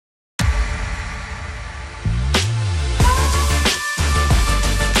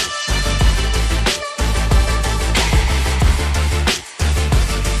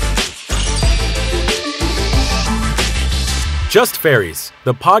Just Ferries,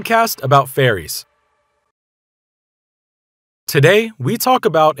 the podcast about ferries. Today, we talk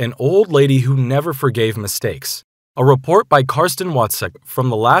about an old lady who never forgave mistakes. A report by Carsten Watsack from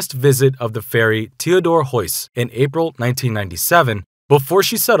the last visit of the ferry THEODOR HEUSS in April 1997 before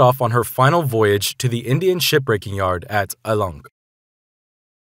she set off on her final voyage to the Indian shipbreaking yard at Alang.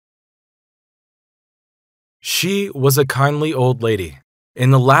 She was a kindly old lady.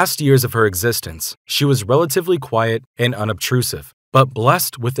 In the last years of her existence, she was relatively quiet and unobtrusive, but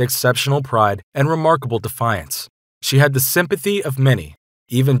blessed with exceptional pride and remarkable defiance. She had the sympathy of many.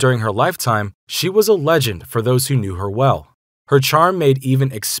 Even during her lifetime, she was a legend for those who knew her well. Her charm made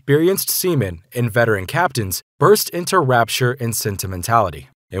even experienced seamen and veteran captains burst into rapture and sentimentality.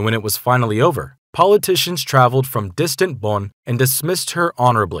 And when it was finally over, politicians traveled from distant Bonn and dismissed her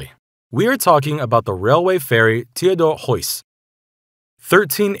honorably. We are talking about the railway ferry THEODOR HEUSS.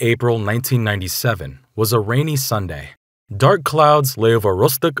 13 April 1997 was a rainy Sunday. Dark clouds lay over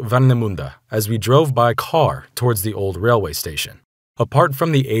Rostock Warnemünde as we drove by car towards the old railway station. Apart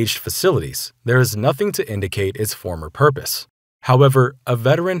from the aged facilities, there is nothing to indicate its former purpose. However, a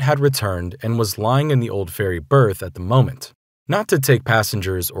veteran had returned and was lying in the old ferry berth at the moment, not to take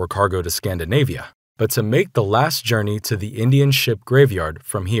passengers or cargo to Scandinavia, but to make the last journey to the Indian ship graveyard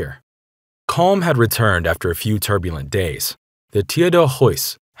from here. Calm had returned after a few turbulent days. The THEODOR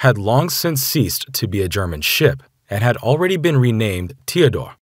HEUSS had long since ceased to be a German ship and had already been renamed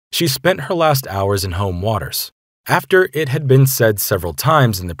Theodor. She spent her last hours in home waters. After it had been said several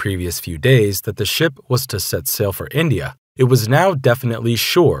times in the previous few days that the ship was to set sail for India, it was now definitely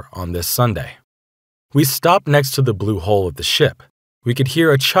sure on this Sunday. We stopped next to the blue hull of the ship. We could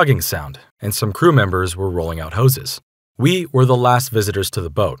hear a chugging sound, and some crew members were rolling out hoses. We were the last visitors to the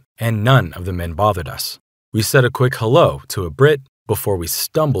boat, and none of the men bothered us. We said a quick hello to a Brit before we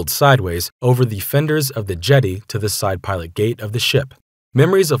stumbled sideways over the fenders of the jetty to the side pilot gate of the ship.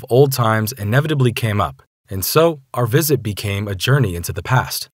 Memories of old times inevitably came up, and so our visit became a journey into the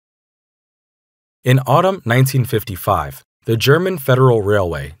past. In autumn 1955, the German Federal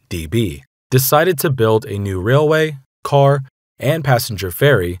Railway, DB, decided to build a new railway, car, and passenger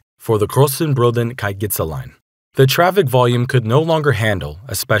ferry for the Großenbroden-Kaigitze line. The traffic volume could no longer handle,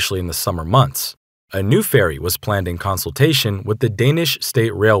 especially in the summer months. A new ferry was planned in consultation with the Danish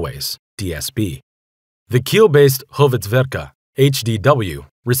State Railways, DSB. The Kiel-based Hovedtwerke, HDW,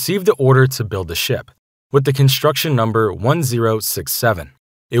 received the order to build the ship, with the construction number 1067.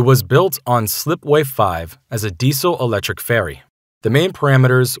 It was built on Slipway 5 as a diesel-electric ferry. The main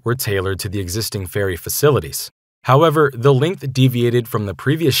parameters were tailored to the existing ferry facilities. However, the length deviated from the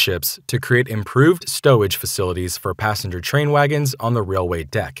previous ships to create improved stowage facilities for passenger train wagons on the railway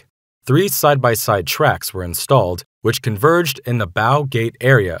deck. 3 side-by-side tracks were installed, which converged in the bow gate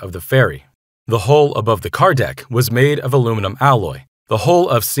area of the ferry. The hull above the car deck was made of aluminum alloy, the hull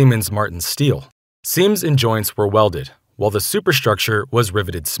of Siemens Martin steel. Seams and joints were welded, while the superstructure was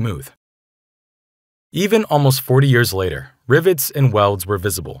riveted smooth. Even almost 40 years later, rivets and welds were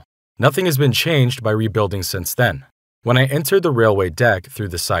visible. Nothing has been changed by rebuilding since then. When I entered the railway deck through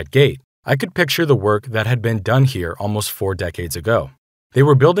the side gate, I could picture the work that had been done here almost 4 decades ago. They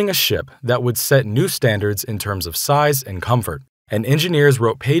were building a ship that would set new standards in terms of size and comfort, and engineers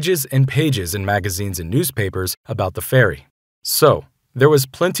wrote pages and pages in magazines and newspapers about the ferry. So, there was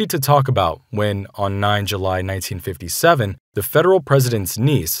plenty to talk about when, on 9 July 1957, the federal president's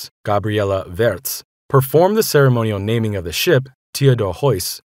niece, Gabriele Wertz, performed the ceremonial naming of the ship, THEODOR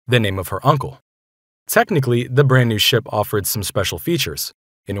HEUSS, the name of her uncle. Technically, the brand new ship offered some special features.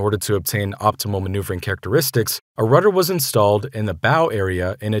 In order to obtain optimal maneuvering characteristics, a rudder was installed in the bow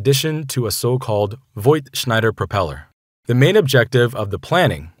area in addition to a so-called Voigt-Schneider propeller. The main objective of the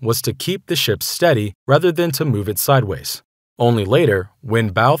planning was to keep the ship steady rather than to move it sideways. Only later, when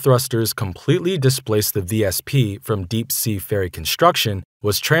bow thrusters completely displaced the VSP from deep-sea ferry construction,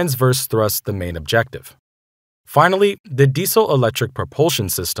 was transverse thrust the main objective. Finally, the diesel-electric propulsion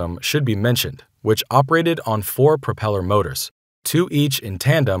system should be mentioned, which operated on 4 propeller motors, 2 each in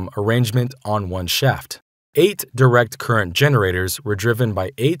tandem arrangement on 1 shaft. 8 direct current generators were driven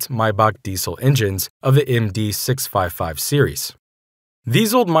by 8 Maybach diesel engines of the MD655 series.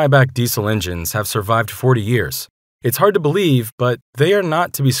 These old Maybach diesel engines have survived 40 years. It's hard to believe, but they are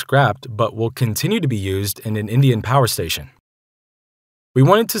not to be scrapped but will continue to be used in an Indian power station. We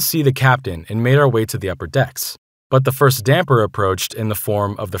wanted to see the captain and made our way to the upper decks, but the first damper approached in the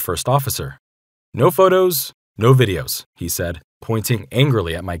form of the first officer. "No photos, no videos," he said, pointing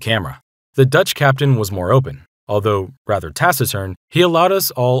angrily at my camera. The Dutch captain was more open. Although rather taciturn, he allowed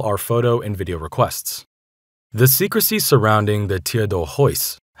us all our photo and video requests. The secrecy surrounding the THEODOR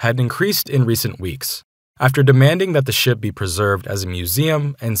HEUSS had increased in recent weeks. After demanding that the ship be preserved as a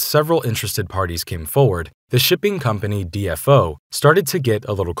museum and several interested parties came forward, the shipping company DFO started to get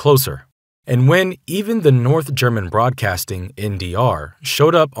a little closer. And when even the North German Broadcasting NDR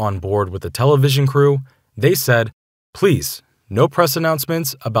showed up on board with the television crew, they said, "Please, no press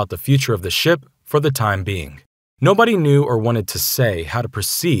announcements about the future of the ship for the time being." Nobody knew or wanted to say how to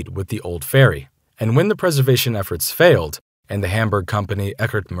proceed with the old ferry, and when the preservation efforts failed, and the Hamburg company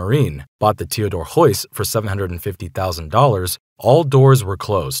Eckert Marine bought the THEODOR HEUSS for $750,000, all doors were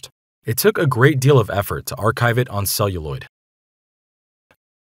closed. It took a great deal of effort to archive it on celluloid.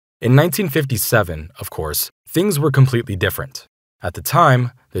 In 1957, of course, things were completely different. At the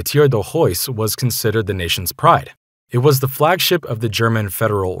time, the THEODOR HEUSS was considered the nation's pride. It was the flagship of the German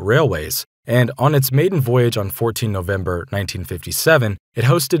Federal Railways, and on its maiden voyage on 14 November 1957, it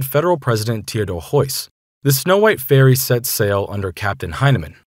hosted Federal President THEODOR HEUSS. The Snow White ferry set sail under Captain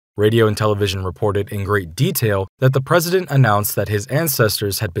Heinemann. Radio and television reported in great detail that the president announced that his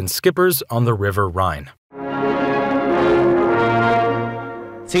ancestors had been skippers on the River Rhine.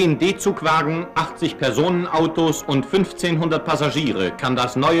 10 D-Zugwagen, 80 Personenautos und 1500 Passagiere kann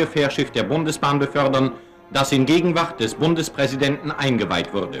das neue Fährschiff der Bundesbahn befördern, das in Gegenwart des Bundespräsidenten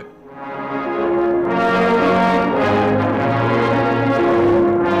eingeweiht wurde.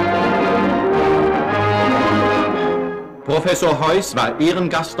 Professor Heuss war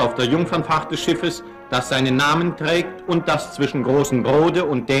Ehrengast auf der Jungfernfahrt des Schiffes, das seinen Namen trägt und das zwischen Großen Brode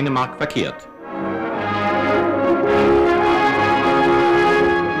und Dänemark verkehrt.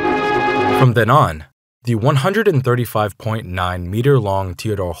 From then on, the 135.9-meter-long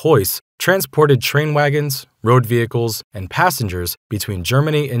THEODOR HEUSS transported train wagons, road vehicles, and passengers between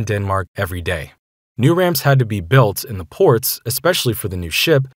Germany and Denmark every day. New ramps had to be built in the ports, especially for the new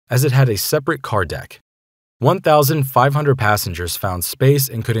ship, as it had a separate car deck. 1,500 passengers found space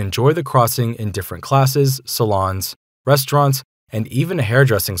and could enjoy the crossing in different classes, salons, restaurants, and even a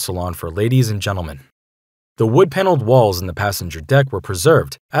hairdressing salon for ladies and gentlemen. The wood-paneled walls in the passenger deck were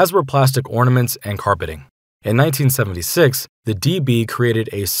preserved, as were plastic ornaments and carpeting. In 1976, the DB created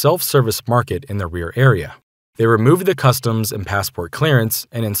a self-service market in the rear area. They removed the customs and passport clearance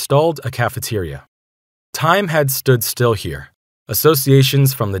and installed a cafeteria. Time had stood still here.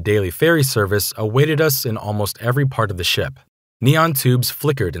 Associations from the daily ferry service awaited us in almost every part of the ship. Neon tubes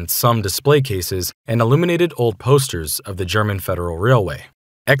flickered in some display cases and illuminated old posters of the German Federal Railway.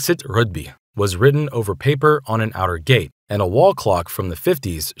 Exit Rudby was written over paper on an outer gate, and a wall clock from the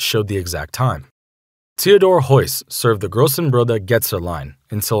 50s showed the exact time. THEODOR HEUSS served the Grossenbrode-Getzer line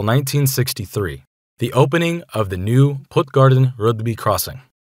until 1963, the opening of the new Puttgarden-Rudby crossing.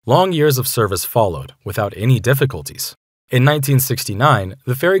 Long years of service followed without any difficulties. In 1969,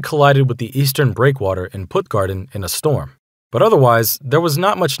 the ferry collided with the eastern breakwater in Puttgarden in a storm, but otherwise, there was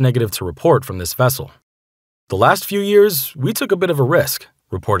not much negative to report from this vessel. "The last few years, we took a bit of a risk,"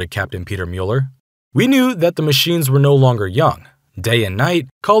 reported Captain Peter Mueller. "We knew that the machines were no longer young. Day and night,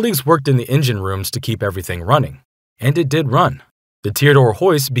 colleagues worked in the engine rooms to keep everything running. And it did run. The THEODOR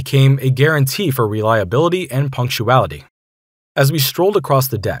HEUSS became a guarantee for reliability and punctuality." As we strolled across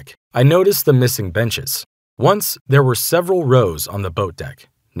the deck, I noticed the missing benches. Once, there were several rows on the boat deck.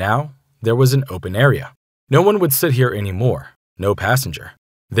 Now, there was an open area. No one would sit here anymore. No passenger.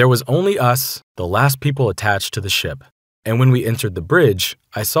 There was only us, the last people attached to the ship. And when we entered the bridge,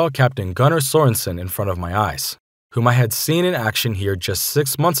 I saw Captain Gunnar Sorensen in front of my eyes, whom I had seen in action here just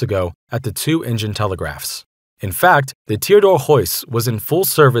 6 months ago at the 2-engine telegraphs. In fact, the THEODOR HEUSS was in full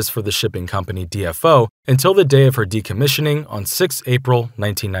service for the shipping company DFO until the day of her decommissioning on 6 April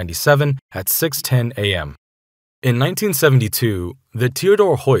 1997 at 6:10 a.m. In 1972, the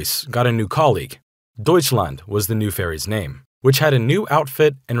THEODOR HEUSS got a new colleague. Deutschland was the new ferry's name, which had a new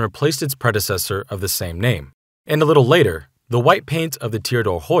outfit and replaced its predecessor of the same name. And a little later, the white paint of the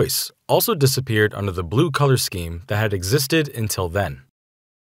THEODOR HEUSS also disappeared under the blue color scheme that had existed until then.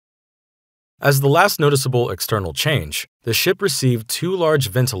 As the last noticeable external change, the ship received 2 large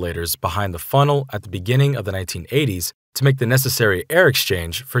ventilators behind the funnel at the beginning of the 1980s to make the necessary air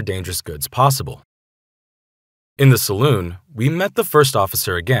exchange for dangerous goods possible. In the saloon, we met the first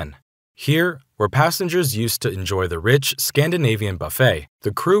officer again. Here, where passengers used to enjoy the rich Scandinavian buffet,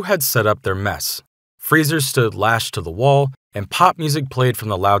 the crew had set up their mess. Freezers stood lashed to the wall, and pop music played from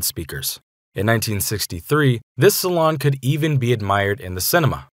the loudspeakers. In 1963, this salon could even be admired in the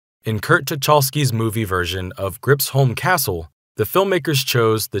cinema. In Kurt Tucholsky's movie version of Gripsholm Castle, the filmmakers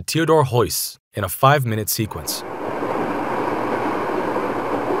chose the THEODOR HEUSS in a 5-minute sequence.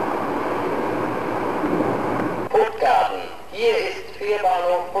 Puttgarden. Hier ist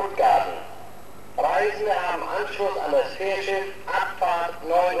Fährbahnhof Puttgarden. Reisende haben Anschluss an das Fährschiff, Abfahrt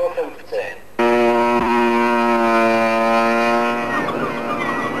 9:15 Uhr.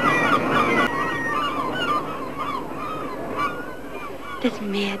 Das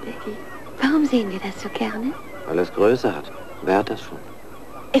Meer, Daddy. Warum sehen wir das so gerne? Weil es Größe hat. Wer hat das schon?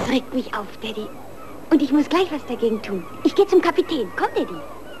 Es regt mich auf, Daddy. Und ich muss gleich was dagegen tun. Ich gehe zum Kapitän. Komm, Daddy.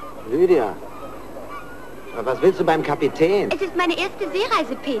 Lydia. Aber was willst du beim Kapitän? Es ist meine erste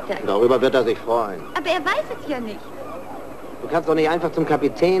Seereise, Peter. Darüber wird er sich freuen. Aber er weiß es ja nicht. Du kannst doch nicht einfach zum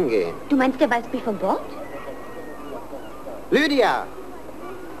Kapitän gehen. Du meinst, er weist mich von Bord? Lydia!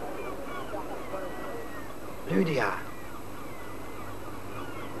 Lydia!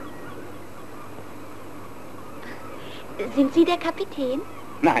 Sind Sie der Kapitän?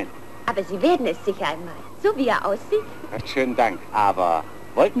 Nein. Aber Sie werden es sicher einmal. So wie er aussieht. Schönen Dank. Aber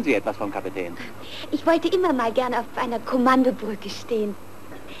wollten Sie etwas vom Kapitän? Ich wollte immer mal gern auf einer Kommandobrücke stehen.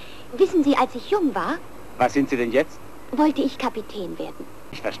 Wissen Sie, als ich jung war, Was sind Sie denn jetzt? wollte ich Kapitän werden.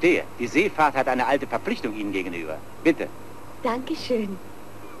 Ich verstehe. Die Seefahrt hat eine alte Verpflichtung Ihnen gegenüber. Bitte. Dankeschön.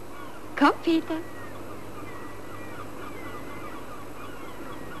 Komm, Peter.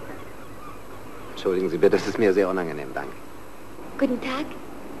 Entschuldigen Sie bitte, das ist mir sehr unangenehm, danke. Guten Tag.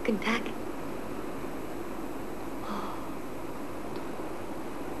 Guten Tag.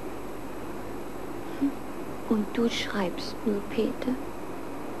 Und du schreibst nur, Peter.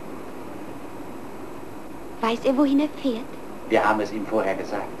 Weiß er, wohin er fährt? Wir haben es ihm vorher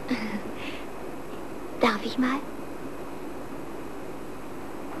gesagt. Darf ich mal?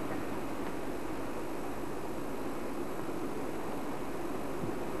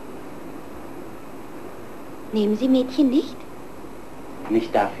 Nehmen Sie Mädchen nicht?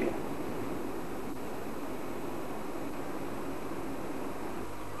 Nicht dafür.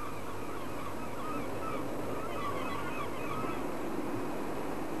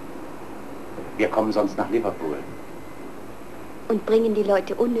 Wir kommen sonst nach Liverpool. Und bringen die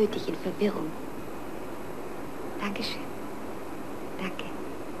Leute unnötig in Verwirrung. Dankeschön. Danke.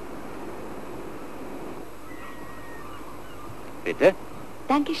 Bitte?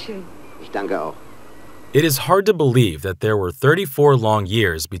 Dankeschön. Ich danke auch. It is hard to believe that there were 34 long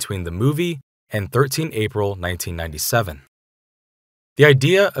years between the movie and 13 April 1997. The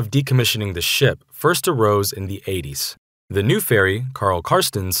idea of decommissioning the ship first arose in the 80s. The new ferry, Carl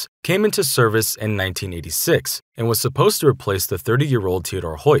Karstens, came into service in 1986 and was supposed to replace the 30-year-old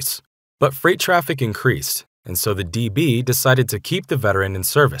THEODOR HEUSS. But freight traffic increased, and so the DB decided to keep the veteran in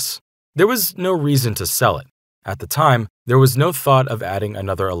service. There was no reason to sell it. At the time, there was no thought of adding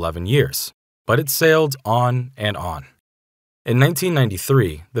another 11 years. But it sailed on and on. In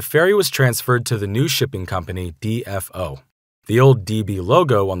 1993, the ferry was transferred to the new shipping company DFO. The old DB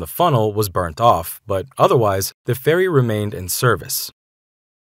logo on the funnel was burnt off, but otherwise, the ferry remained in service.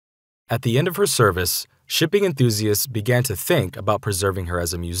 At the end of her service, shipping enthusiasts began to think about preserving her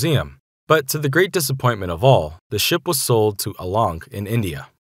as a museum. But to the great disappointment of all, the ship was sold to Alang in India.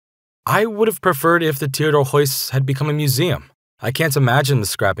 I would have preferred if the THEODOR HEUSS had become a museum. I can't imagine the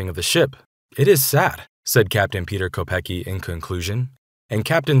scrapping of the ship. It is sad, said Captain Peter Kopecky in conclusion. And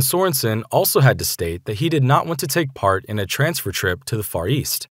Captain Sorensen also had to state that he did not want to take part in a transfer trip to the Far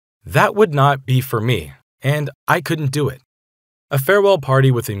East. That would not be for me, and I couldn't do it. A farewell party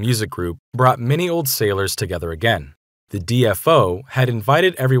with a music group brought many old sailors together again. The DFO had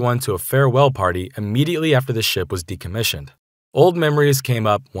invited everyone to a farewell party immediately after the ship was decommissioned. Old memories came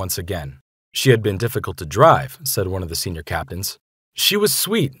up once again. She had been difficult to drive, said one of the senior captains. She was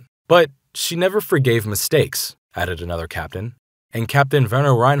sweet, but she never forgave mistakes, added another captain. And Captain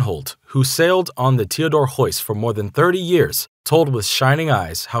Werner Reinhold, who sailed on the THEODOR HEUSS for more than 30 years, told with shining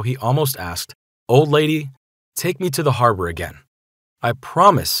eyes how he almost asked, "Old lady, take me to the harbor again. I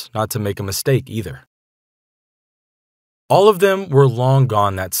promise not to make a mistake either." All of them were long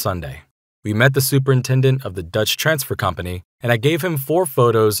gone that Sunday. We met the superintendent of the Dutch transfer company, and I gave him 4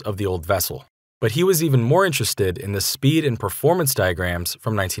 photos of the old vessel. But he was even more interested in the speed and performance diagrams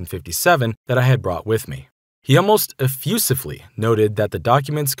from 1957 that I had brought with me. He almost effusively noted that the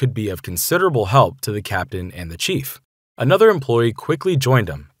documents could be of considerable help to the captain and the chief. Another employee quickly joined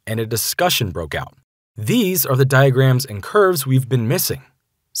him, and a discussion broke out. "These are the diagrams and curves we've been missing.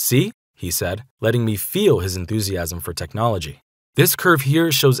 See?" he said, letting me feel his enthusiasm for technology. "This curve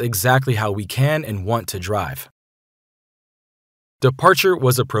here shows exactly how we can and want to drive." Departure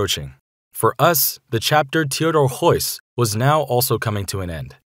was approaching. For us, the chapter THEODOR HEUSS was now also coming to an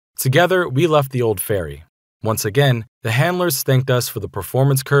end. Together, we left the old ferry. Once again, the handlers thanked us for the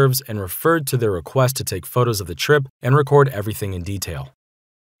performance curves and referred to their request to take photos of the trip and record everything in detail.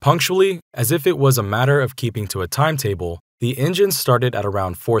 Punctually, as if it was a matter of keeping to a timetable, the engine started at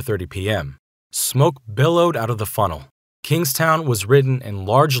around 4:30 p.m. Smoke billowed out of the funnel. Kingstown was written in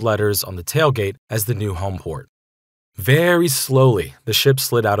large letters on the tailgate as the new home port. Very slowly, the ship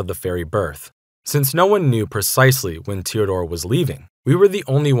slid out of the ferry berth. Since no one knew precisely when THEODOR was leaving, We were the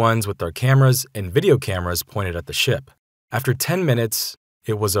only ones with our cameras and video cameras pointed at the ship. After 10 minutes,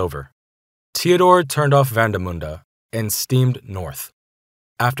 it was over. THEODOR turned off Warnemünde and steamed north.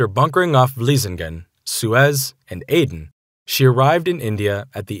 After bunkering off Vlissingen, Suez, and Aden, she arrived in India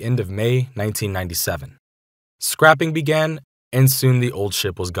at the end of May 1997. Scrapping began, and soon the old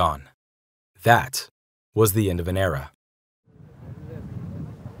ship was gone. That was the end of an era.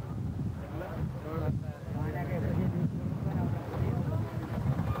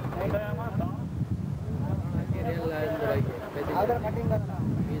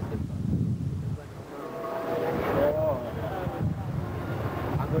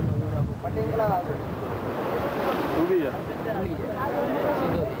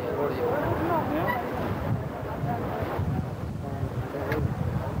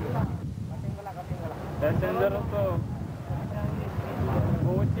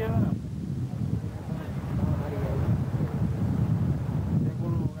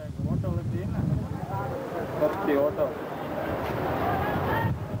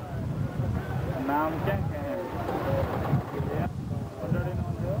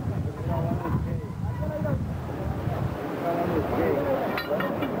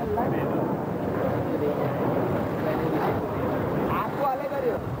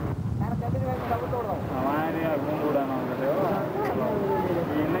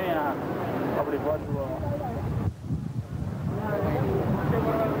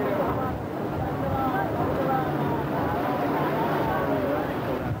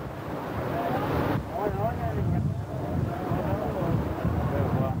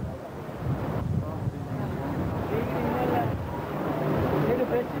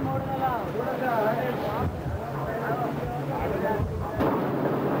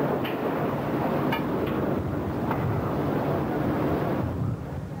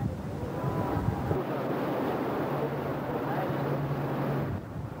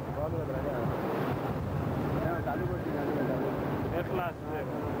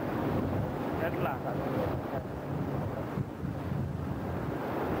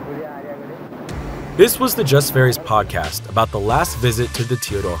 This was the Just Ferries podcast about the last visit to the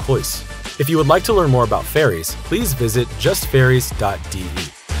THEODOR HEUSS. If you would like to learn more about ferries, please visit justferries.de.